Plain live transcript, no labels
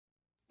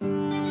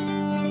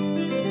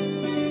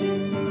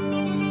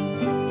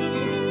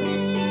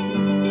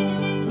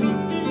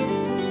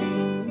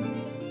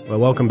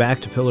Welcome back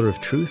to Pillar of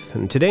Truth,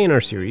 and today in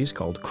our series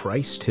called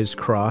Christ, His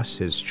Cross,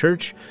 His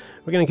Church,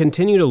 we're going to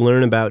continue to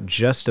learn about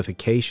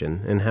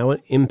justification and how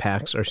it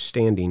impacts our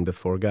standing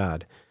before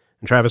God.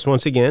 And Travis,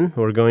 once again,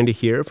 we're going to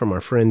hear from our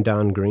friend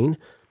Don Green.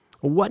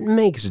 What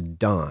makes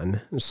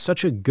Don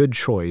such a good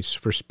choice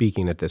for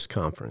speaking at this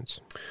conference?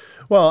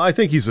 Well, I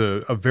think he's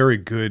a very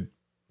good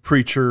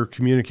preacher,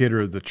 communicator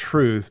of the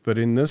truth, but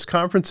in this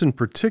conference in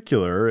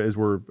particular, as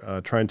we're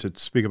trying to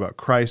speak about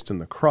Christ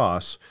and the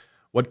cross,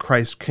 what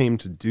Christ came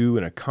to do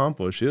and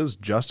accomplish is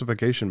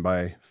justification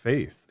by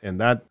faith. And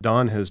that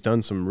Don has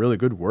done some really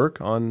good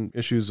work on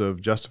issues of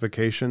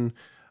justification.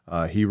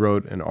 He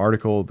wrote an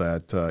article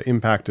that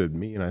impacted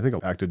me, and I think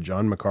impacted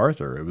John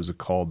MacArthur. It was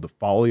called The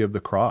Folly of the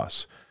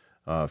Cross.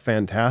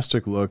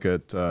 Fantastic look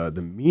at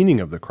the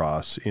meaning of the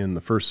cross in the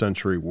first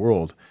century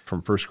world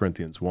from 1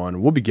 Corinthians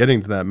 1. We'll be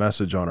getting to that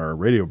message on our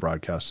radio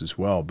broadcast as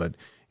well. But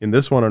in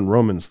this one on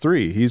Romans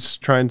 3, he's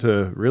trying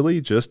to really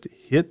just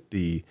hit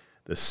the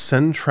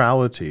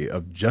centrality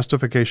of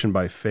justification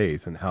by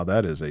faith and how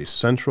that is a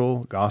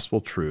central gospel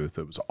truth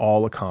that was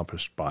all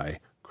accomplished by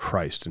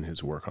Christ in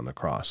his work on the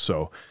cross.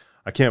 So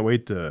I can't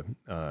wait to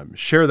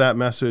share that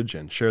message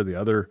and share the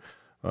other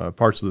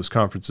parts of this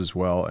conference as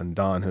well. And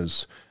Don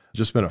has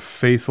just been a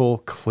faithful,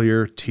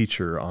 clear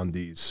teacher on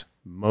these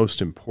most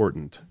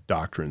important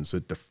doctrines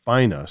that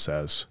define us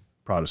as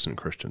Protestant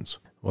Christians.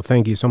 Well,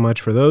 thank you so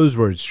much for those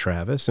words,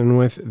 Travis. And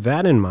with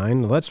that in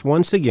mind, let's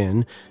once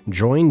again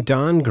join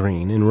Don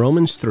Green in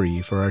Romans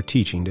 3 for our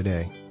teaching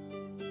today.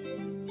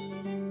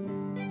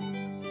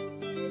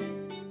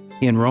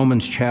 In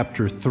Romans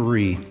chapter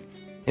 3,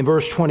 in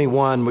verse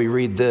 21, we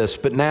read this,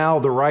 "But now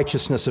the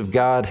righteousness of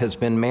God has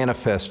been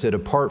manifested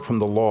apart from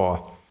the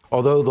law,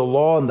 although the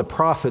law and the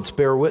prophets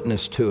bear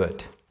witness to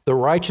it. The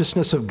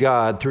righteousness of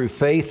God through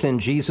faith in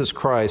Jesus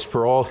Christ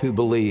for all who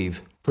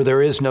believe, for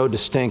there is no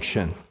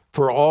distinction.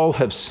 For all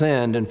have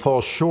sinned and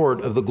fall short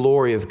of the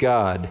glory of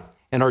God,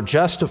 and are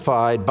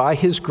justified by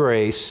His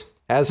grace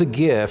as a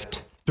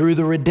gift through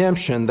the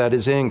redemption that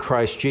is in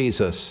Christ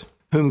Jesus,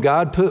 whom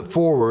God put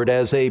forward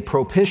as a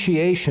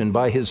propitiation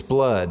by His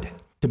blood,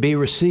 to be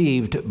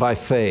received by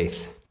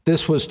faith.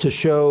 This was to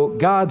show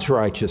God's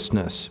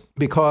righteousness,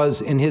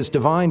 because in His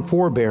divine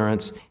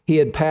forbearance He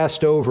had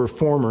passed over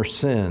former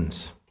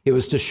sins. It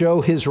was to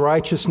show His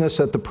righteousness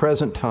at the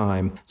present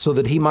time, so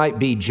that He might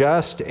be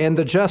just and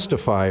the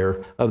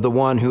justifier of the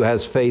one who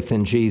has faith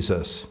in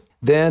Jesus.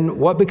 Then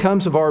what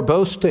becomes of our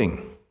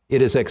boasting?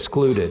 It is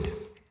excluded.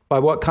 By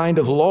what kind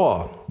of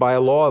law? By a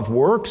law of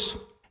works?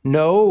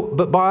 No,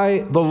 but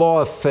by the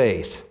law of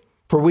faith.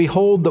 For we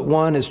hold that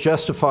one is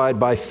justified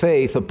by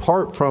faith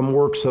apart from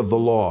works of the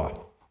law.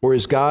 Or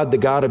is God the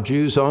God of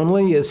Jews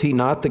only? Is He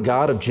not the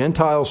God of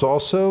Gentiles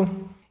also?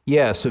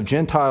 Yes, of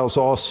Gentiles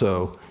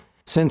also,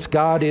 since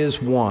God is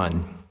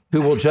one,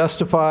 who will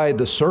justify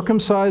the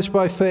circumcised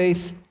by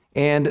faith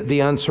and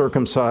the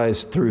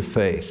uncircumcised through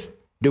faith.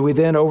 Do we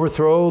then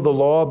overthrow the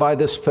law by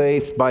this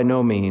faith? By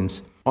no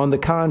means. On the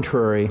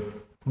contrary,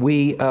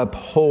 we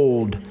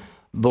uphold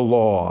the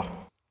law.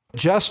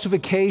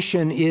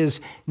 Justification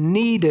is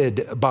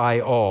needed by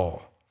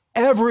all.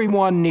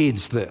 Everyone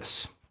needs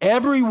this.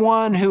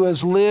 Everyone who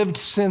has lived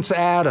since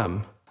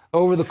Adam,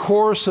 over the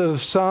course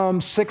of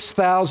some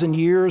 6,000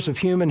 years of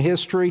human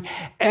history,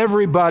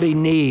 everybody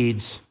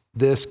needs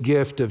this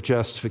gift of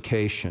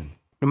justification.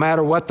 No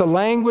matter what the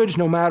language,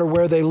 no matter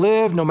where they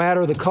live, no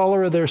matter the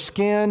color of their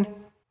skin,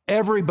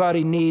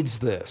 everybody needs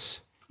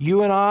this.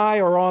 You and I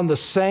are on the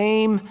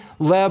same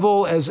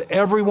level as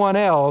everyone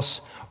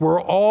else.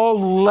 We're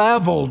all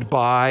leveled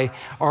by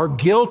our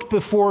guilt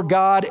before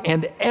God,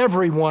 and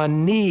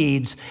everyone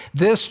needs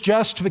this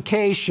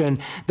justification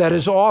that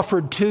is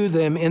offered to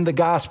them in the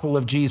gospel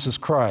of Jesus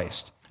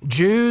Christ.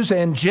 Jews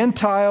and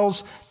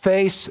Gentiles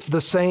face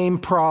the same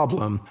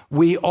problem.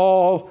 We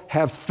all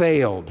have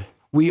failed.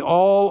 We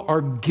all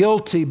are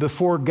guilty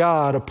before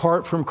God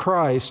apart from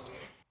Christ,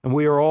 and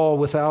we are all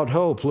without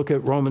hope. Look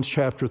at Romans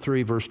chapter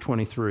 3, verse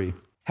 23.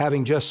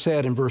 Having just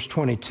said in verse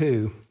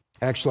 22,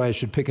 actually I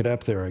should pick it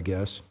up there, I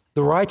guess.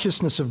 The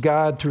righteousness of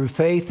God through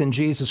faith in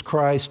Jesus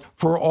Christ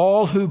for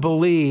all who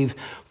believe,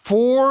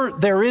 for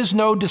there is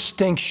no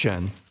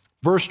distinction.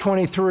 Verse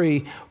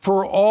 23,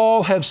 for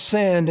all have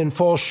sinned and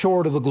fall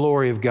short of the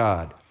glory of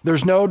God.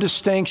 There's no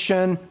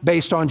distinction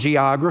based on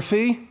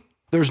geography.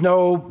 There's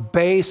no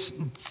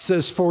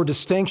basis for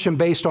distinction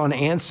based on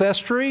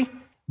ancestry.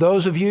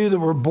 Those of you that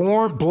were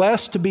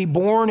blessed to be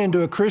born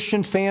into a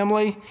Christian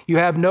family, you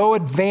have no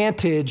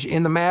advantage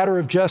in the matter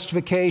of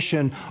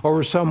justification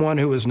over someone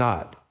who is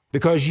not.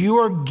 Because you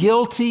are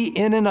guilty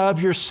in and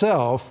of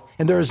yourself,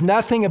 and there is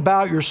nothing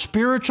about your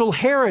spiritual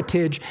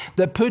heritage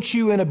that puts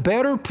you in a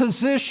better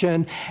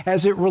position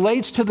as it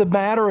relates to the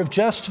matter of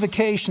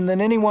justification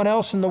than anyone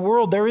else in the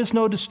world. There is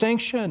no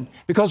distinction,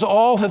 because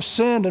all have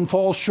sinned and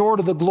fall short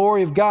of the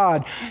glory of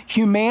God.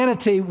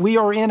 Humanity, we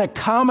are in a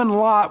common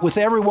lot with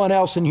everyone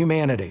else in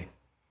humanity.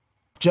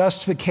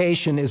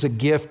 Justification is a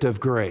gift of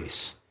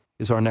grace,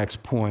 is our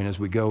next point as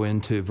we go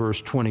into verse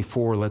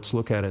 24. Let's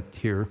look at it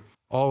here.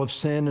 All have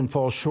sinned and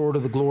fall short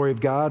of the glory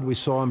of God, we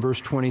saw in verse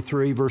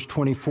 23, verse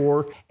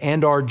 24,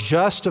 and are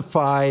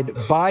justified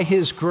by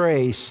his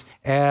grace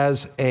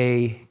as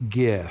a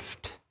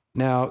gift.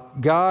 Now,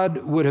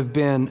 God would have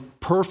been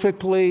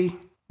perfectly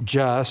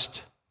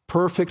just,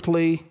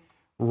 perfectly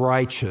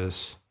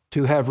righteous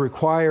to have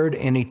required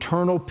an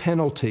eternal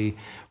penalty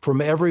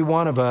from every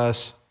one of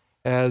us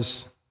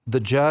as the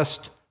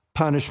just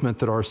punishment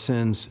that our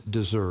sins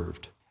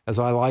deserved. As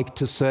I like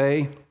to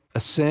say,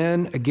 a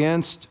sin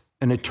against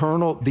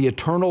the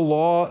eternal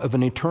law of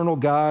an eternal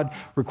God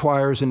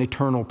requires an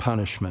eternal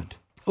punishment.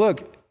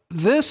 Look,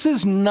 this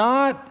is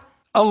not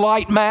a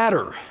light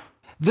matter.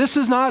 This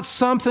is not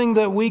something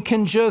that we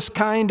can just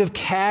kind of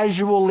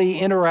casually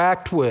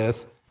interact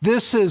with.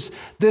 This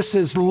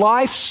is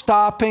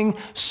life-stopping,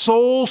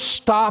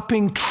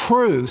 soul-stopping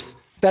truth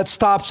that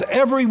stops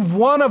every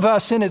one of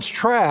us in its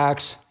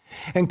tracks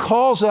and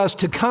calls us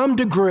to come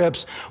to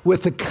grips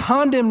with the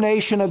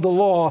condemnation of the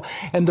law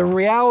and the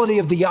reality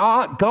of the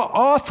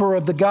offer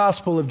of the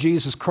gospel of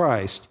Jesus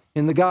Christ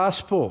in the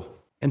gospel,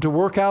 and to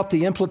work out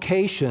the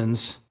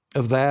implications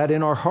of that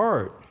in our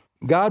heart.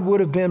 God would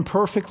have been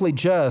perfectly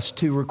just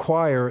to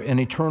require an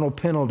eternal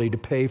penalty to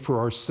pay for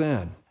our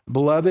sin.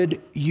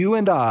 Beloved, you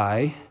and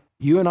I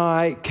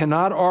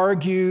cannot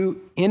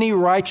argue any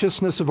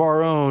righteousness of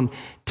our own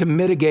to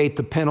mitigate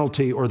the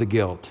penalty or the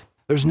guilt.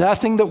 There's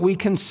nothing that we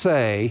can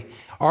say.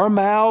 Our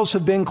mouths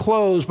have been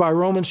closed by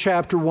Romans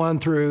chapter 1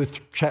 through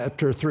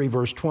chapter 3,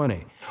 verse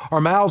 20. Our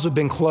mouths have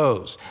been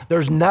closed.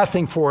 There's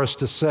nothing for us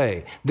to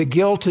say. The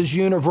guilt is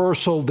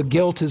universal. The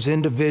guilt is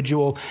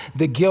individual.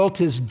 The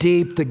guilt is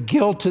deep. The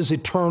guilt is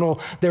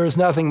eternal. There is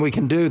nothing we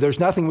can do.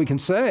 There's nothing we can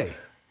say.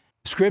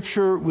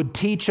 Scripture would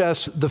teach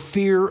us the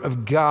fear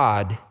of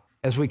God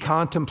as we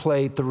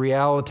contemplate the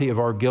reality of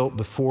our guilt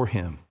before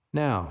Him.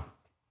 Now,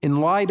 in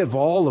light of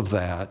all of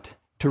that,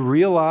 to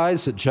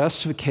realize that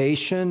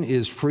justification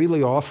is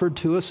freely offered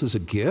to us as a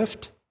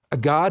gift, a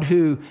God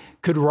who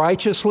could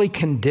righteously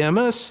condemn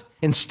us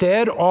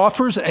instead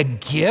offers a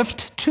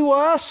gift to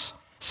us,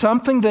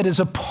 something that is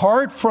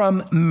apart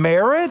from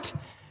merit.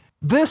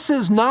 This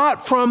is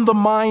not from the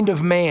mind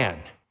of man.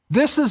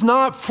 This is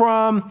not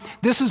from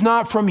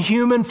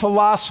human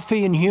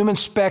philosophy and human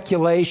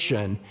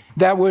speculation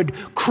that would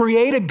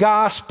create a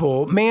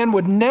gospel. Man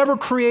would never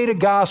create a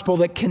gospel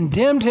that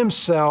condemned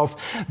himself,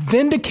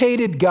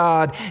 vindicated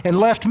God, and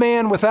left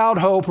man without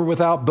hope or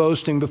without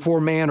boasting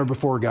before man or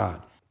before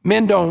God.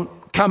 Men don't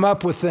come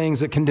up with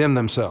things that condemn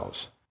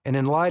themselves. And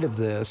in light of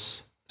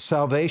this,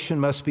 salvation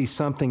must be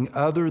something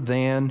other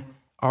than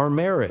our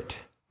merit.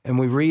 And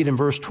we read in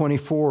verse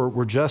 24,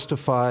 we're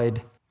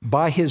justified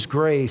by His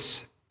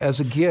grace as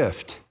a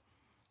gift.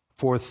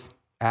 Fourth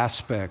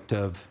aspect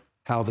of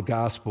how the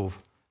gospel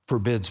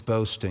forbids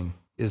boasting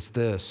is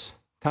this.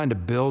 Kind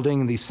of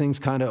building, these things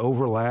kind of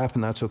overlap,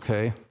 and that's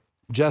okay.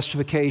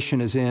 Justification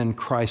is in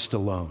Christ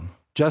alone.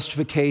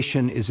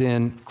 Justification is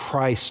in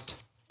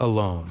Christ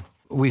alone.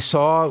 We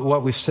saw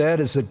what we've said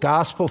is the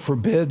gospel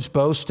forbids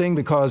boasting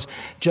because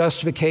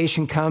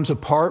justification comes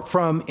apart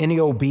from any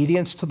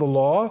obedience to the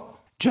law.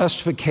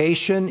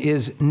 Justification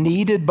is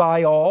needed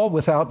by all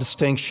without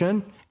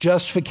distinction.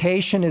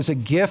 Justification is a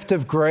gift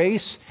of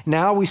grace.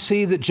 Now we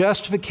see that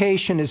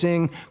justification is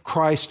in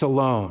Christ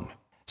alone.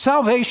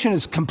 Salvation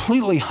is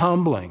completely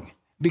humbling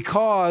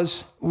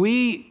because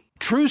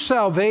true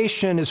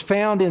salvation is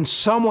found in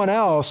someone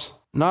else,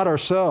 not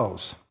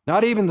ourselves.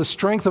 Not even the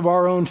strength of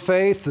our own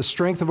faith, the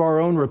strength of our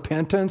own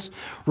repentance.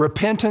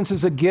 Repentance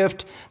is a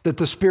gift that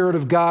the Spirit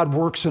of God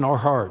works in our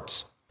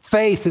hearts.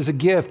 Faith is a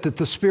gift that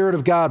the Spirit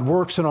of God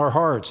works in our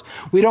hearts.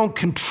 We don't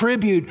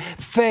contribute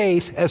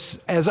faith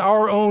as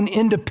our own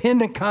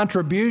independent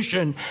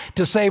contribution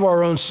to save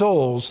our own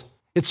souls.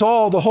 It's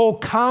all, the whole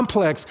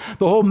complex,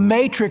 the whole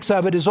matrix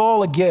of it is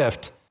all a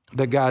gift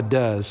that God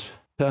does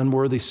to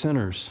unworthy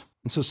sinners.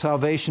 And so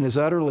salvation is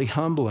utterly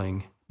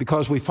humbling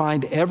because we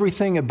find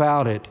everything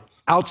about it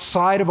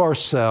outside of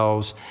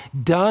ourselves,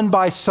 done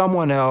by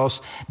someone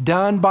else,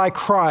 done by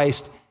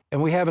Christ,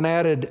 and we haven't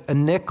added a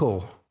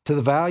nickel to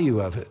the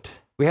value of it.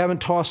 We haven't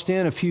tossed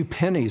in a few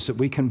pennies that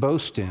we can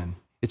boast in.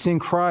 It's in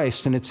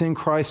Christ, and it's in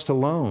Christ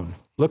alone.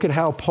 Look at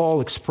how Paul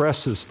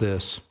expresses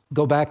this.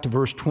 Go back to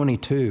verse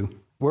 22.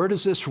 Where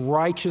does this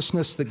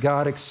righteousness that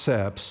God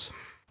accepts,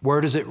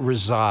 where does it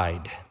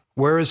reside?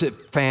 Where is it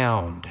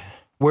found?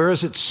 Where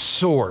is its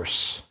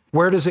source?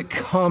 Where does it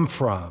come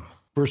from?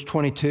 Verse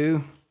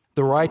 22,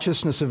 the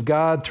righteousness of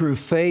God through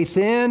faith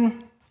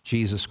in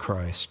Jesus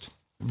Christ.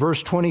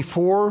 Verse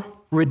 24,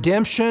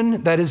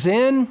 redemption that is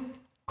in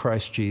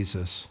Christ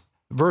Jesus.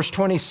 Verse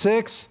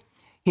 26,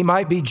 He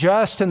might be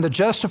just and the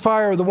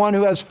justifier of the one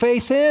who has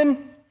faith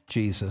in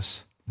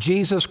Jesus.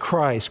 Jesus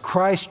Christ,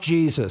 Christ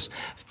Jesus,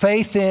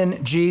 faith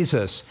in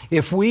Jesus.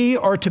 If we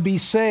are to be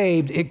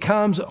saved, it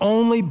comes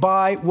only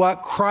by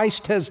what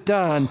Christ has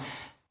done,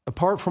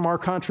 apart from our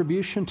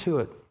contribution to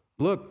it.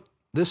 Look,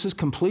 this is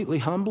completely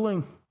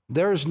humbling.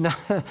 There is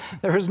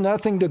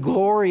nothing to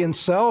glory in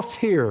self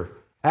here.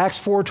 Acts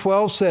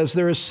 4:12 says,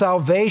 there is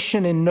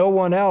salvation in no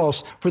one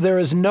else, for there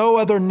is no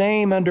other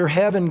name under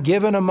heaven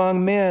given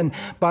among men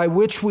by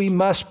which we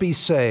must be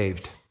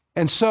saved.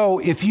 And so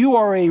if you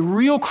are a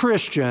real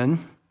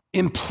Christian,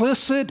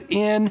 implicit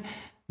in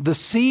the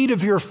seed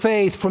of your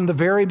faith from the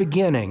very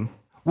beginning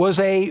was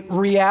a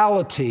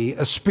reality,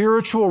 a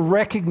spiritual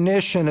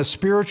recognition, a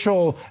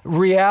spiritual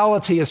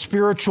reality, a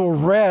spiritual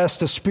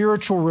rest, a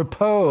spiritual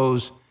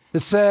repose that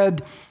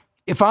said,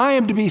 if I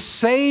am to be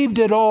saved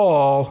at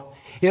all,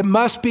 it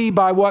must be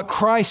by what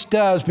Christ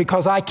does,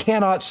 because I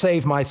cannot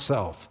save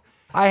myself.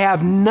 I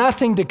have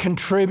nothing to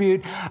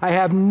contribute. I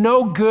have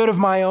no good of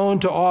my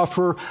own to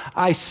offer.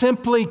 I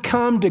simply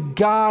come to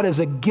God as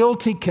a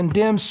guilty,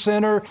 condemned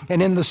sinner,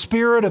 and in the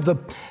spirit of the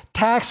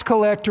tax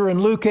collector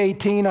in Luke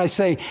 18, I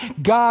say,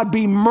 God,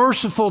 be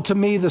merciful to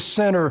me, the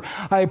sinner.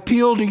 I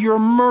appeal to your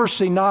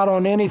mercy, not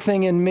on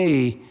anything in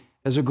me,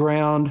 as a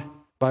ground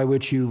by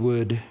which you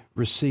would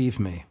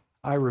receive me.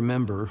 I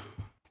remember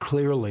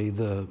clearly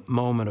the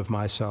moment of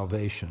my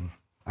salvation.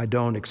 I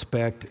don't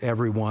expect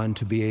everyone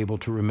to be able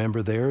to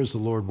remember theirs. The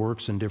Lord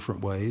works in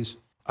different ways.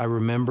 I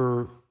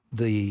remember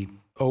the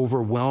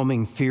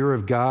overwhelming fear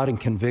of God and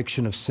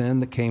conviction of sin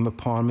that came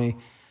upon me.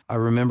 I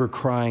remember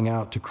crying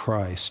out to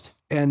Christ.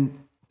 And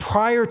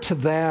prior to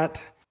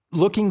that,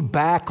 looking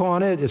back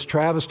on it, as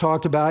Travis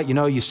talked about,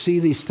 you see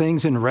these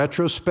things in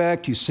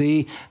retrospect. You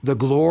see the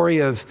glory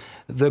of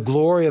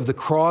the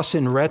cross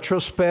in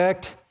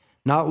retrospect,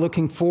 not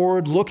looking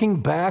forward.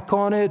 Looking back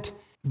on it,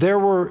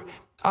 I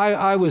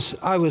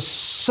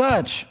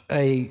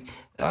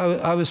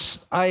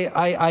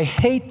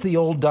hate the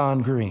old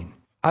Don Green.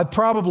 I've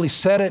probably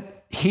said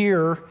it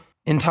here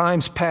in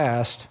times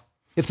past.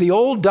 If the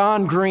old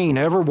Don Green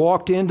ever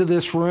walked into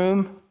this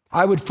room,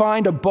 I would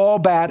find a ball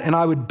bat and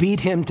I would beat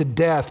him to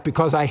death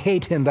because I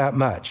hate him that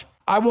much.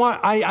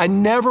 I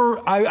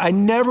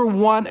never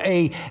want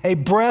a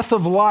breath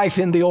of life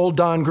in the old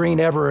Don Green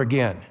ever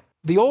again.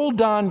 The old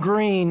Don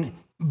Green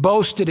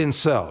boasted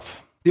himself.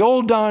 The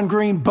old Don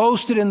Green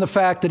boasted in the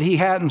fact that he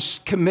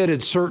hadn't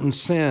committed certain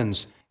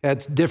sins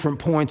at different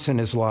points in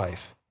his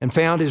life and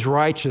found his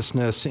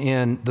righteousness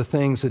in the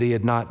things that he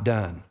had not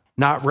done,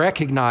 not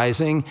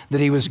recognizing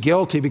that he was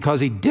guilty because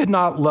he did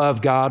not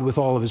love God with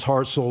all of his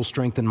heart, soul,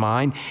 strength, and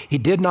mind. He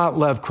did not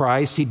love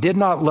Christ. He did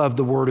not love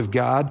the Word of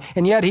God.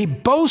 And yet he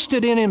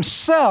boasted in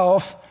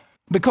himself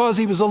because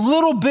he was a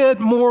little bit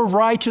more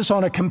righteous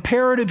on a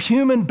comparative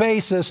human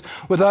basis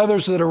with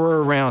others that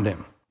were around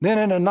him. Then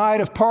in a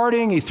night of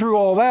partying, he threw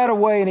all that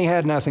away and he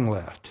had nothing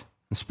left.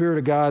 The Spirit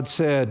of God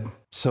said,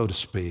 so to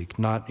speak,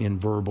 not in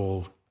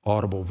verbal,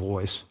 audible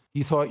voice,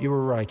 you thought you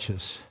were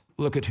righteous.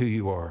 Look at who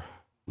you are.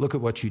 Look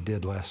at what you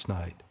did last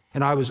night.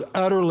 And I was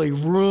utterly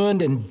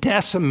ruined and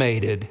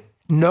decimated,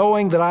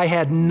 knowing that I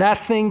had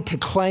nothing to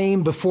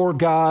claim before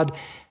God.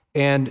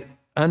 And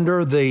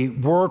under the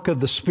work of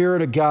the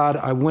Spirit of God,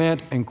 I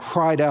went and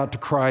cried out to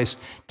Christ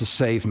to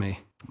save me.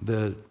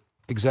 The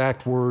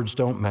exact words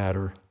don't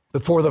matter.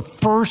 But for the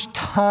first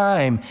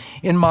time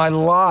in my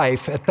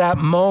life, at that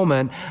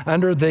moment,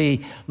 under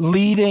the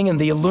leading and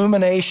the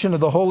illumination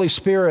of the Holy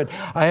Spirit,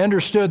 I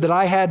understood that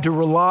I had to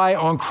rely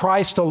on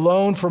Christ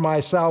alone for my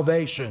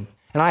salvation.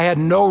 And I had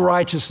no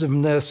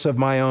righteousness of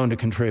my own to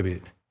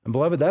contribute. And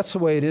beloved, that's the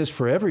way it is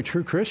for every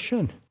true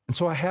Christian. And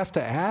so I have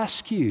to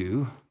ask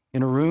you,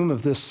 in a room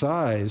of this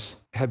size,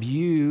 have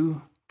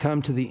you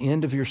come to the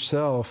end of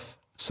yourself,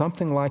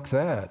 something like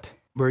that?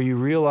 Where you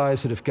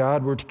realize that if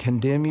God were to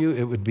condemn you,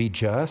 it would be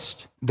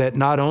just. That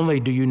not only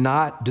do you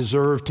not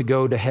deserve to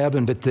go to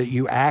heaven, but that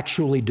you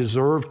actually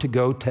deserve to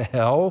go to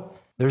hell.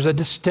 There's a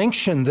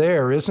distinction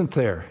there, isn't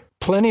there?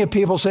 Plenty of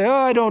people say,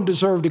 I don't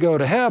deserve to go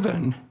to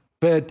heaven.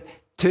 But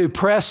to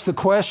press the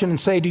question and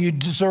say, do you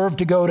deserve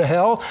to go to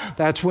hell?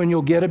 That's when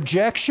you'll get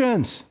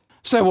objections.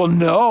 Say, well,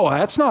 no,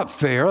 that's not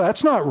fair.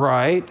 That's not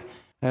right.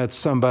 That's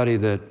somebody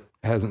that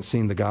hasn't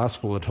seen the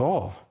gospel at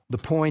all. The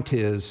point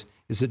is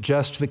that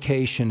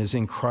justification is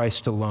in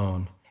Christ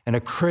alone. And a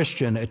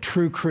Christian, a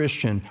true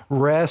Christian,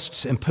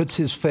 rests and puts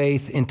his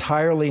faith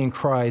entirely in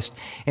Christ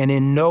and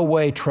in no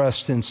way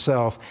trusts in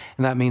self.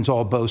 And that means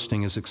all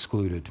boasting is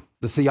excluded.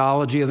 The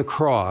theology of the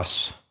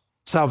cross,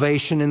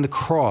 salvation in the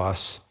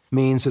cross,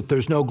 means that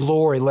there's no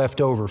glory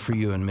left over for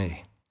you and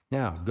me.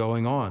 Now,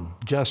 going on,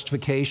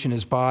 justification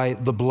is by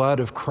the blood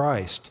of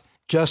Christ.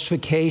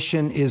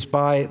 Justification is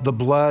by the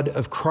blood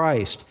of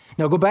Christ.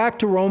 Now go back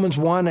to Romans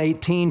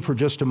 1:18 for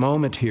just a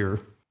moment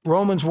here.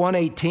 Romans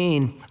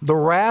 1:18, the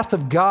wrath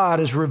of God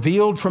is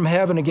revealed from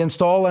heaven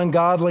against all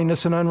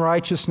ungodliness and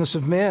unrighteousness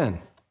of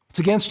men. It's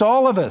against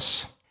all of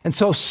us. And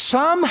so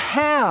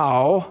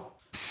somehow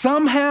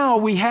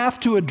we have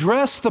to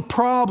address the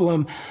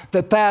problem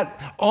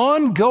that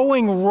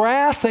ongoing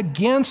wrath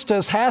against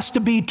us has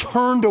to be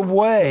turned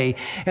away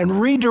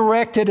and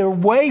redirected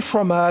away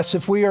from us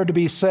if we are to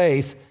be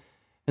safe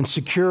and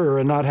secure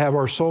and not have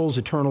our souls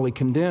eternally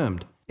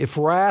condemned. If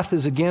wrath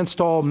is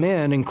against all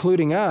men,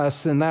 including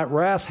us, then that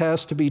wrath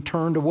has to be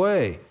turned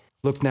away.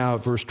 Look now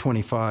at verse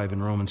 25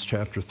 in Romans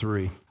chapter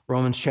 3.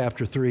 Romans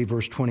chapter 3,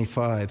 verse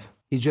 25.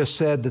 He just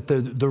said that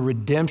the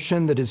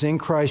redemption that is in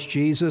Christ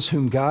Jesus,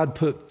 whom God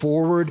put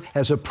forward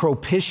as a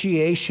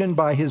propitiation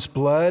by his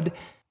blood.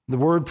 The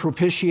word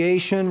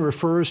propitiation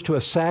refers to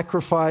a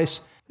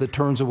sacrifice that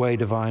turns away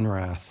divine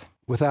wrath.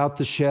 Without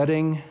the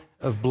shedding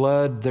of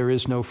blood, there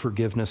is no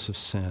forgiveness of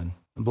sin.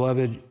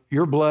 Beloved,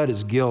 your blood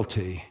is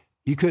guilty.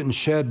 You couldn't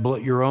shed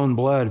your own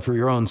blood for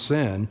your own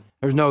sin.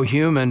 There's no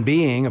human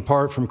being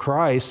apart from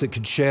Christ that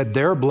could shed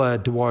their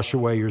blood to wash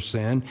away your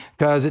sin,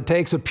 because it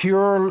takes a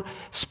pure,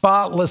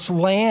 spotless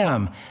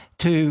lamb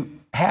to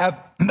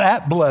have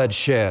that blood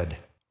shed.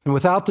 And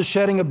without the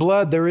shedding of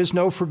blood, there is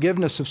no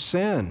forgiveness of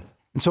sin.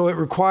 And so it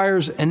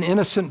requires an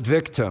innocent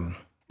victim,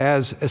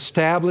 as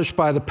established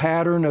by the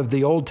pattern of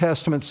the Old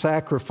Testament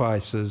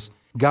sacrifices.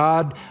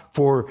 God,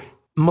 for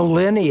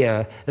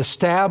millennia,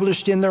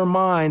 established in their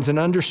minds an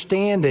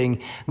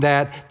understanding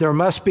that there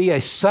must be a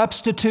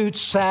substitute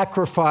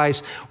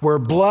sacrifice where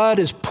blood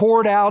is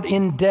poured out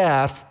in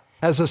death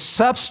as a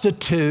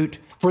substitute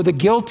for the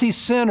guilty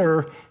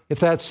sinner, if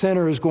that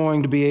sinner is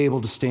going to be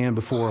able to stand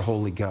before a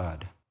holy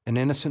God. An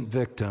innocent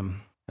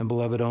victim, and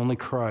beloved, only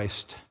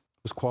Christ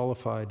was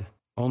qualified.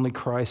 Only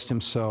Christ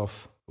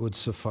himself would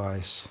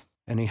suffice.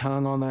 And he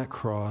hung on that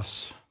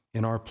cross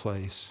in our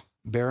place,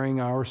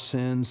 bearing our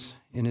sins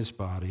in his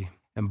body,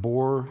 and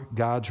bore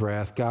God's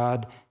wrath.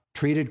 God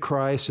treated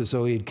Christ as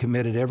though he had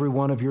committed every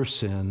one of your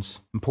sins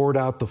and poured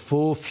out the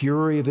full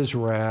fury of his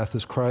wrath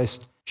as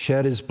Christ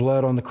shed his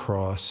blood on the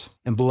cross.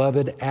 And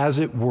beloved, as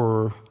it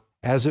were,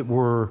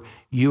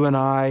 you and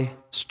I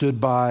stood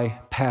by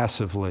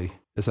passively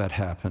as that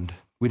happened.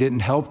 We didn't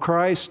help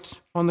Christ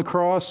on the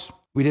cross.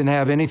 We didn't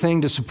have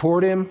anything to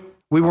support him.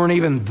 We weren't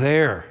even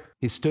there.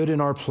 He stood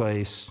in our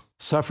place,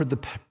 suffered the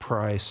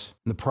price.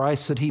 And the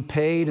price that he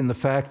paid, and the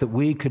fact that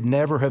we could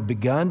never have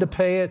begun to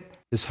pay it,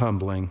 is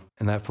humbling,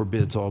 and that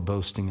forbids all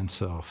boasting in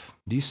self.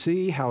 Do you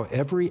see how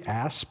every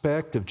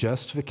aspect of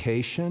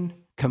justification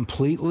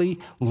completely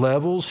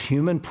levels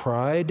human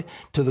pride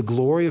to the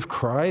glory of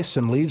Christ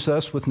and leaves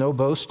us with no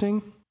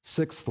boasting?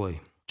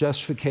 Sixthly,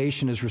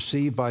 justification is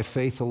received by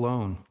faith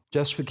alone.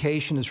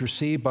 Justification is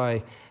received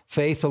by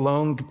faith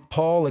alone.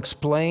 Paul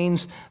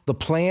explains the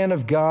plan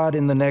of God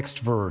in the next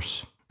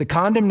verse. The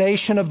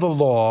condemnation of the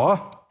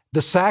law,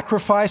 the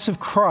sacrifice of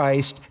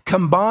Christ,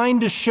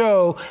 combined to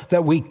show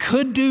that we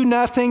could do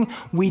nothing,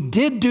 we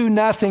did do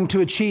nothing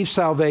to achieve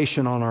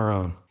salvation on our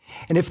own.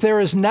 And if there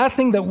is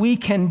nothing that we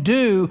can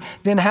do,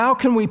 then how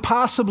can we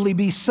possibly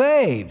be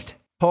saved?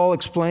 Paul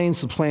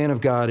explains the plan of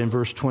God in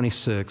verse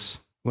 26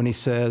 when he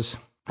says,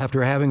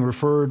 after having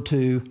referred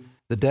to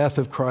the death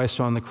of Christ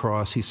on the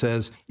cross, he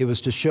says, it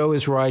was to show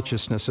his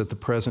righteousness at the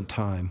present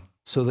time,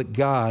 so that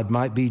God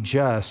might be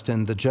just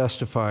and the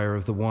justifier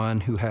of the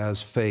one who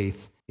has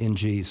faith in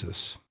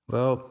Jesus.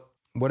 Well,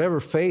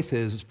 whatever faith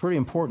is, it's pretty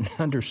important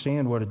to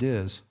understand what it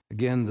is.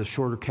 Again, the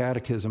Shorter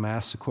Catechism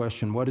asks the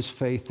question, what is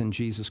faith in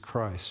Jesus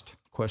Christ?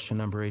 Question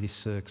number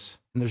 86.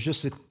 And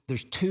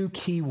there's two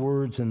key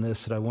words in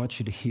this that I want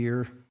you to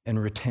hear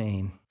and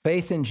retain.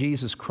 Faith in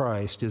Jesus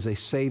Christ is a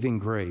saving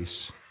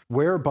grace,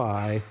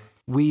 whereby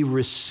we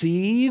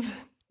receive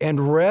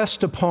and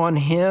rest upon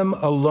him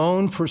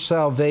alone for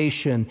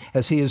salvation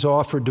as he is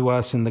offered to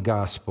us in the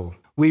gospel.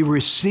 We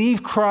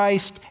receive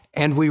Christ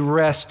and we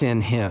rest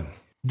in him.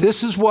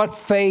 This is what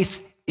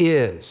faith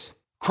is.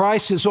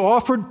 Christ is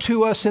offered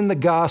to us in the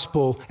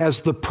gospel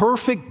as the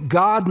perfect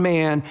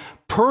God-man,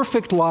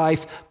 perfect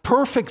life,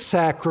 perfect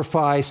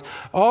sacrifice,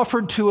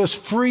 offered to us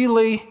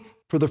freely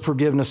for the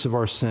forgiveness of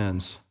our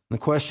sins. And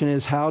the question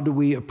is, how do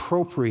we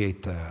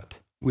appropriate that?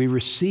 We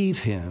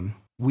receive him,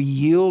 we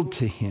yield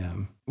to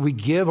him, we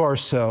give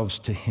ourselves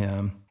to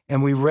him,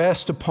 and we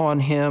rest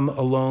upon him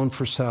alone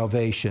for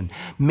salvation,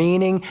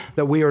 meaning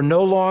that we are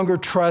no longer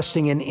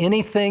trusting in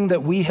anything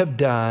that we have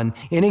done,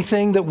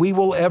 anything that we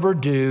will ever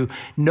do,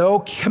 no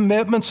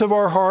commitments of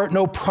our heart,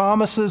 no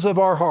promises of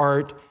our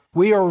heart.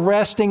 We are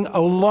resting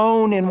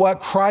alone in what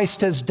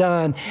Christ has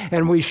done,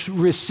 and we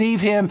receive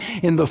him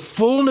in the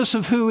fullness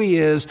of who he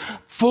is,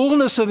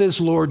 fullness of his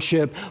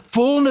lordship,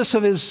 fullness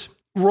of his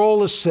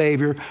role as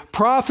Savior,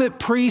 prophet,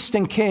 priest,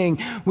 and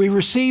king. We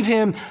receive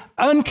him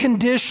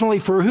unconditionally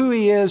for who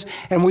he is,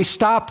 and we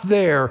stop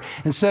there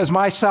and says,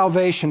 my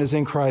salvation is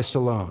in Christ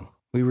alone.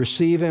 We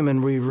receive him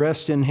and we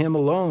rest in him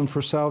alone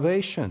for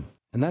salvation.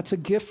 And that's a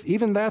gift.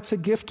 Even that's a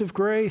gift of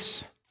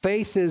grace.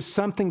 Faith is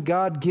something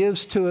God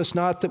gives to us,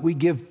 not that we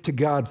give to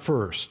God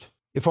first.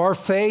 If our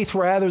faith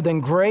rather than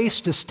grace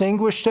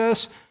distinguished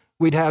us,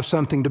 we'd have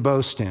something to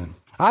boast in.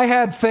 I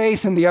had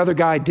faith and the other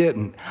guy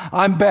didn't.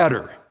 I'm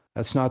better.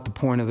 That's not the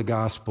point of the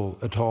gospel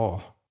at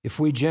all. If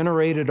we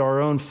generated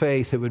our own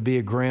faith, it would be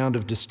a ground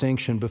of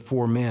distinction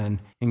before men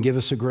and give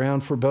us a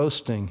ground for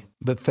boasting.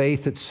 But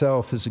faith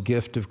itself is a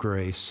gift of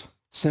grace,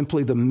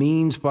 simply the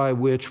means by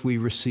which we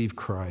receive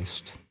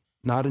Christ,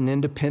 not an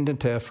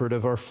independent effort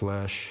of our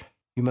flesh.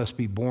 You must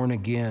be born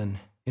again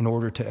in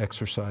order to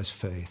exercise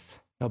faith.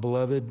 Now,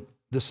 beloved,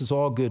 this is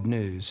all good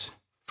news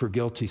for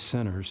guilty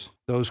sinners,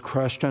 those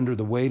crushed under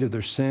the weight of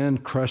their sin,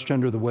 crushed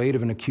under the weight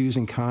of an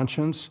accusing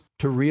conscience,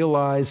 to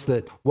realize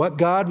that what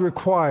God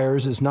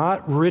requires is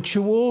not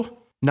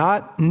ritual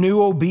Not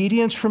new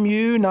obedience from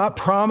you, not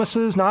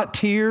promises, not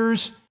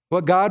tears.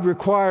 What God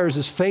requires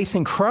is faith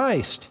in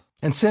Christ.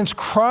 And since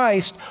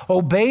Christ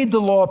obeyed the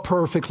law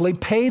perfectly,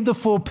 paid the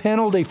full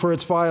penalty for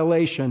its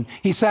violation,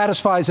 he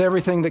satisfies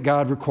everything that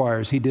God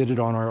requires. He did it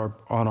on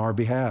our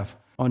behalf,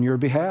 on your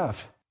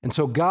behalf. And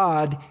so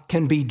God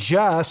can be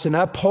just and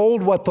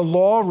uphold what the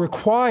law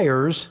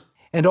requires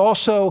and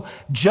also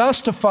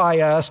justify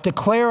us,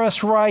 declare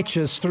us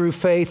righteous through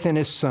faith in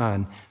his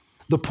Son.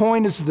 The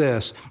point is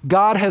this: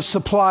 God has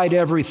supplied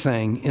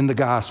everything in the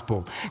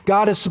gospel.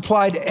 God has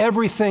supplied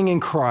everything in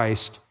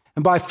Christ.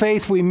 And by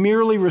faith, we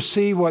merely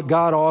receive what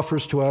God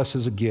offers to us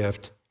as a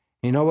gift.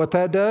 You know what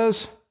that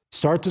does?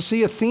 Start to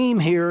see a theme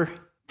here.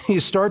 You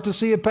start to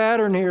see a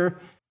pattern here.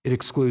 It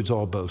excludes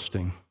all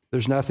boasting.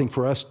 There's nothing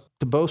for us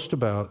to boast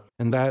about.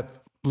 And that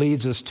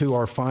leads us to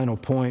our final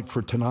point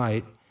for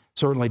tonight.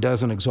 Certainly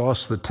doesn't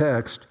exhaust the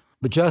text,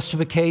 but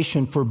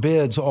justification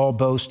forbids all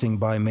boasting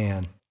by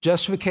man.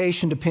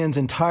 Justification depends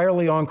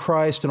entirely on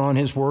Christ and on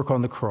his work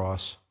on the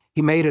cross.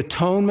 He made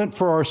atonement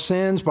for our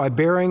sins by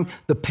bearing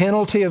the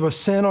penalty of a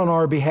sin on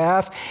our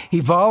behalf.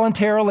 He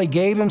voluntarily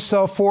gave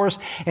himself for us.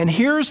 And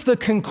here's the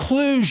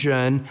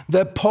conclusion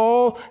that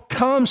Paul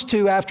comes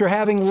to after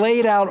having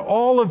laid out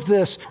all of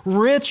this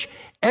rich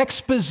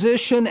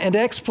exposition and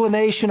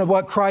explanation of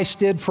what Christ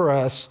did for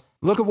us.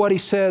 Look at what he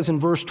says in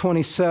verse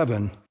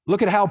 27.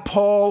 Look at how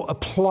Paul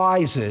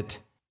applies it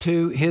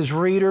to his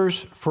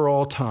readers for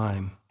all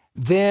time.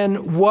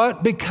 Then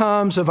what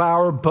becomes of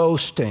our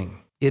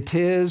boasting? It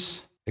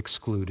is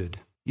excluded.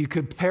 You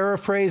could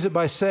paraphrase it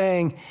by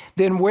saying,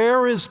 then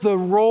where is the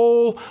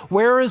role,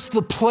 where is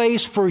the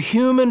place for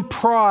human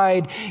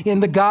pride in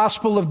the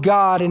gospel of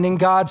God and in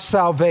God's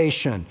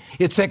salvation?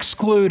 It's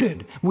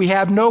excluded. We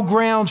have no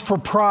grounds for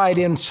pride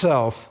in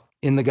self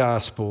in the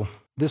gospel.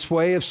 This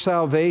way of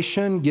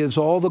salvation gives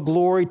all the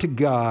glory to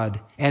God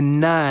and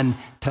none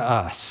to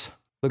us.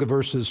 Look at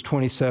verses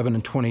 27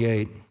 and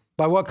 28.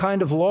 By what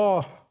kind of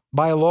law?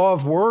 By a law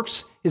of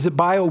works? Is it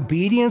by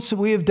obedience that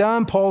we have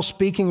done? Paul's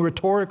speaking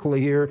rhetorically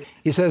here.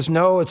 He says,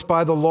 no, it's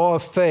by the law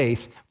of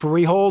faith. For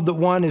we hold that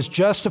one is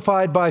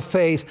justified by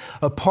faith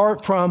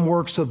apart from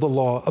works of the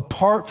law.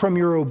 Apart from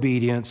your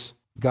obedience,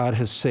 God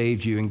has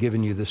saved you and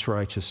given you this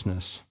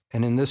righteousness.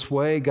 And in this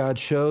way, God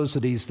shows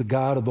that he's the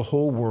God of the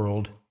whole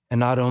world and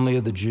not only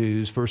of the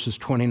Jews. Verses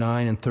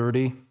 29 and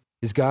 30.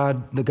 Is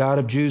God the God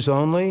of Jews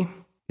only?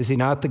 Is he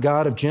not the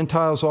God of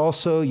Gentiles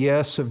also?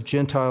 Yes, of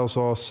Gentiles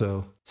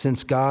also.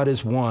 Since God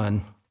is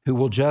one, who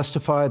will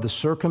justify the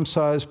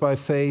circumcised by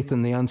faith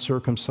and the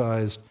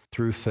uncircumcised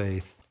through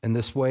faith. And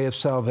this way of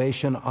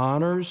salvation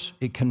honors,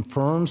 it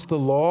confirms the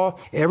law.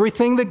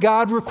 Everything that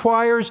God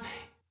requires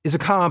is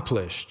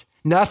accomplished.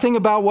 Nothing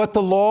about what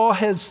the law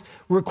has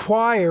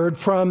required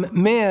from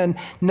men,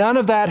 none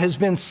of that has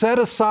been set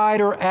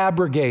aside or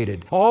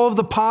abrogated. All of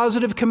the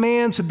positive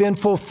commands have been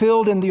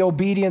fulfilled in the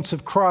obedience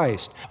of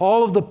Christ.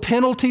 All of the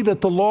penalty that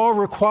the law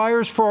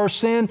requires for our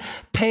sin,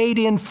 paid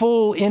in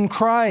full in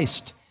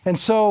Christ. And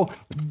so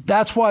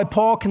that's why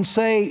Paul can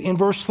say in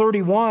verse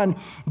 31,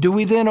 do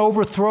we then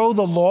overthrow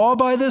the law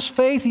by this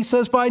faith? He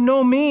says, by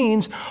no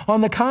means.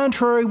 On the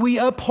contrary, we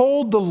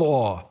uphold the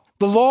law.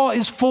 The law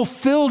is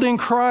fulfilled in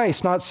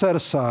Christ, not set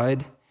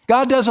aside.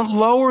 God doesn't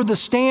lower the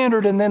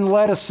standard and then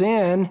let us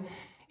in.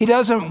 He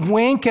doesn't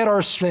wink at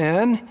our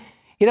sin.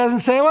 He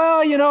doesn't say,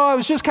 well, you know, I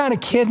was just kind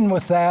of kidding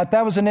with that.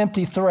 That was an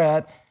empty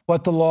threat,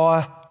 what the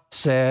law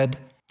said.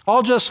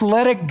 I'll just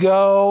let it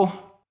go.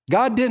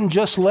 God didn't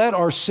just let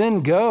our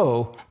sin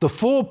go. The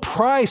full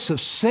price of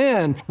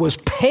sin was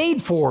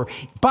paid for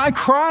by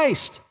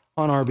Christ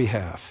on our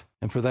behalf.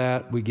 And for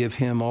that, we give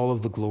him all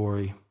of the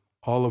glory,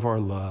 all of our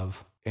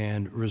love,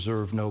 and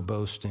reserve no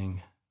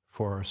boasting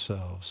for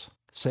ourselves.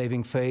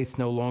 Saving faith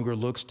no longer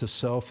looks to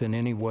self in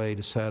any way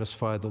to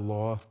satisfy the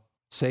law.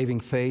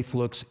 Saving faith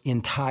looks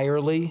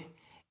entirely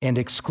and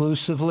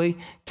exclusively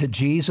to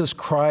Jesus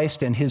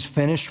Christ and his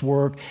finished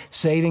work.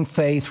 Saving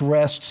faith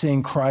rests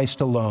in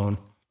Christ alone.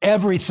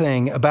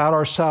 Everything about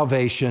our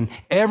salvation,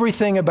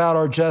 everything about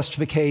our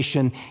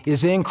justification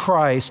is in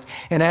Christ,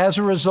 and as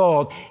a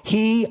result,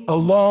 he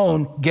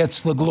alone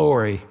gets the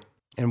glory,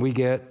 and we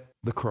get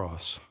the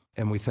cross,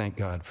 and we thank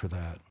God for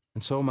that.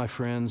 And so, my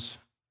friends,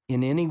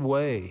 in any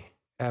way,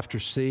 after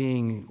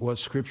seeing what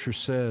Scripture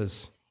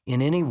says,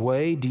 in any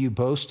way do you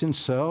boast in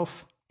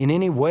self? In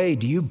any way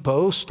do you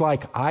boast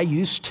like I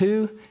used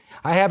to?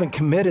 I haven't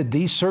committed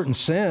these certain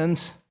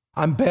sins.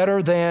 I'm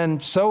better than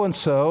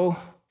so-and-so.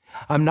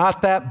 I'm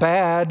not that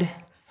bad.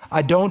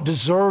 I don't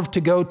deserve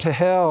to go to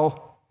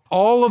hell.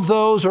 All of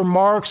those are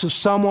marks of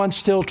someone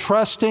still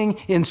trusting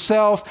in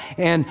self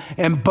and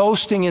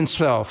boasting in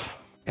self.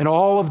 And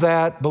all of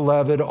that,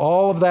 beloved,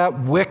 all of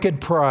that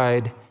wicked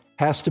pride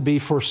has to be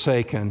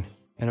forsaken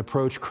and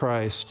approach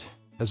Christ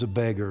as a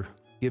beggar,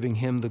 giving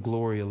him the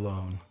glory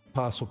alone.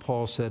 Apostle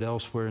Paul said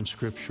elsewhere in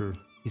Scripture,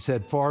 he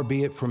said, far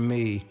be it from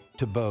me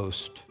to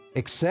boast,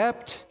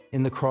 except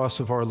in the cross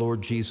of our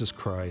Lord Jesus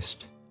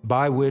Christ,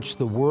 by which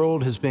the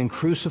world has been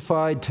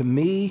crucified to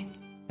me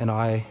and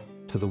I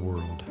to the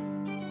world.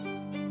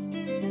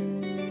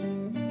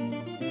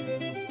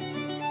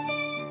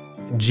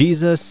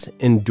 Jesus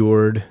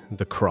endured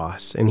the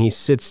cross, and he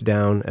sits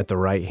down at the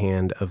right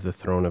hand of the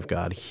throne of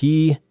God.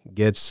 He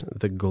gets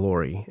the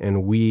glory,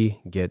 and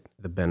we get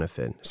the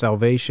benefit.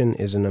 Salvation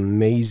is an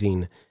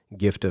amazing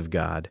gift of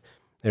God.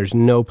 There's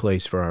no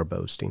place for our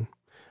boasting.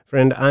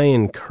 Friend, I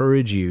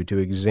encourage you to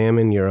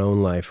examine your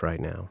own life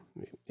right now.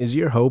 Is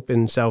your hope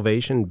in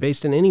salvation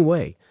based in any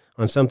way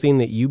on something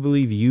that you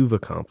believe you've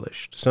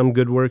accomplished, some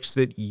good works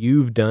that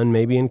you've done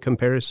maybe in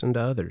comparison to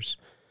others?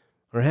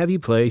 Or have you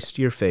placed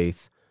your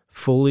faith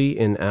fully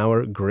in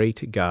our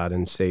great God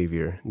and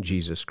Savior,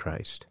 Jesus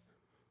Christ?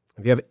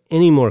 If you have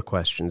any more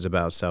questions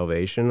about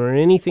salvation or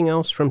anything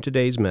else from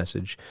today's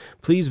message,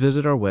 please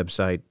visit our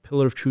website,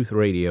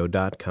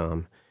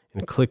 pillarofTruthRadio.com,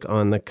 and click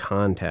on the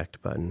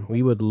Contact button.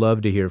 We would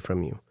love to hear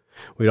from you.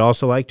 We'd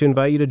also like to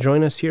invite you to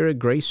join us here at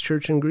Grace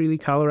Church in Greeley,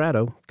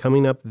 Colorado,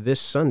 coming up this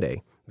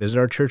Sunday. Visit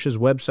our church's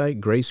website,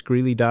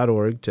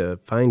 gracegreeley.org, to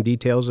find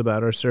details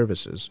about our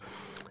services.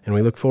 And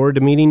we look forward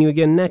to meeting you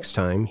again next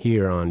time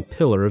here on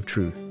Pillar of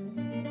Truth.